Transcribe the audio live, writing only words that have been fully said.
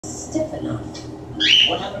stiff enough.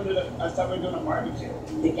 What happened to I thought we were doing a barbecue.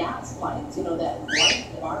 The gas pipes, you know, that light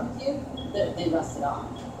the barbecue, they rusted off.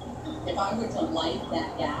 If I were to light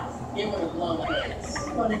that gas, it would have blown up.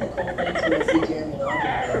 One of the cool things when I see Jeremy and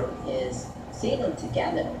Audrey is seeing them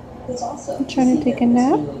together. It's also I'm trying to take a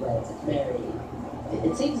nap.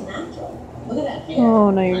 It seems natural. Look at that hair.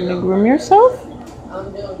 Oh, now you're gonna groom yourself?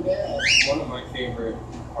 I'm doing good. One of my favorite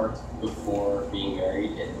parts before being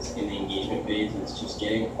married is in the engagement phase is just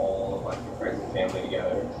getting all of like your friends and family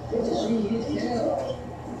together. Good to see you too.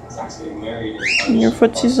 It's actually getting married And your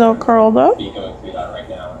footsy's all curled up? being going through that right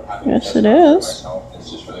now. Yes, it is. Myself, it's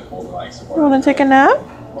just really cool to like support. You wanna take a nap?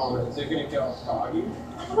 Well, is it gonna get all soggy?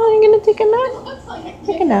 Oh, you're gonna take a nap? Looks like a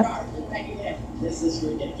Take a nap. This is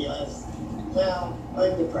ridiculous. Well,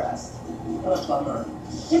 I'm depressed. What a bummer.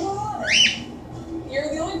 Come on. You're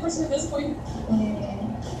the only person at this point.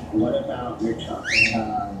 What about your chocolate?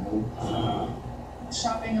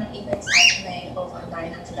 Shopping on eBay has made over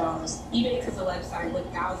 $900. eBay is a website with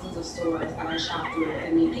thousands of stores that I shop through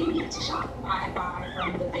and they pay me to shop. I buy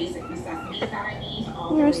from the basic necessities that I need all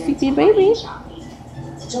the way Where's up Titi to baby? high-end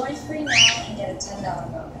shopping. Join free now and get a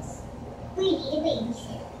 $10 bonus. We need a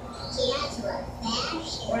babysitter. She has a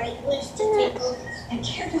fast, right list of people. At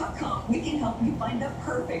Care.com, we can help you find the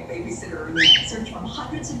perfect babysitter. Search from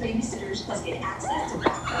hundreds of babysitters, plus get access to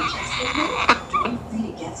background checks and more. Join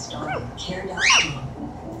free to get started. Care.com.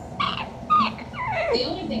 The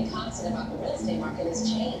only thing constant about the real estate market is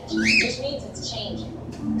change, which means it's changing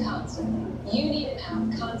constantly. You need an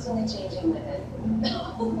app constantly changing with it.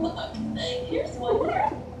 Oh, look, here's one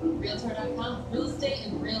here. Realtor.com, real estate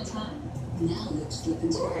in real time. Now let's slip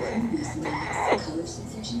into our coolness max. Color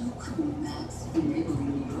sensational cool max from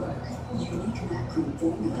Maybelline, New York. Unique matte cream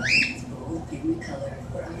formula. Bold pigment color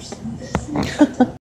for our smoothest.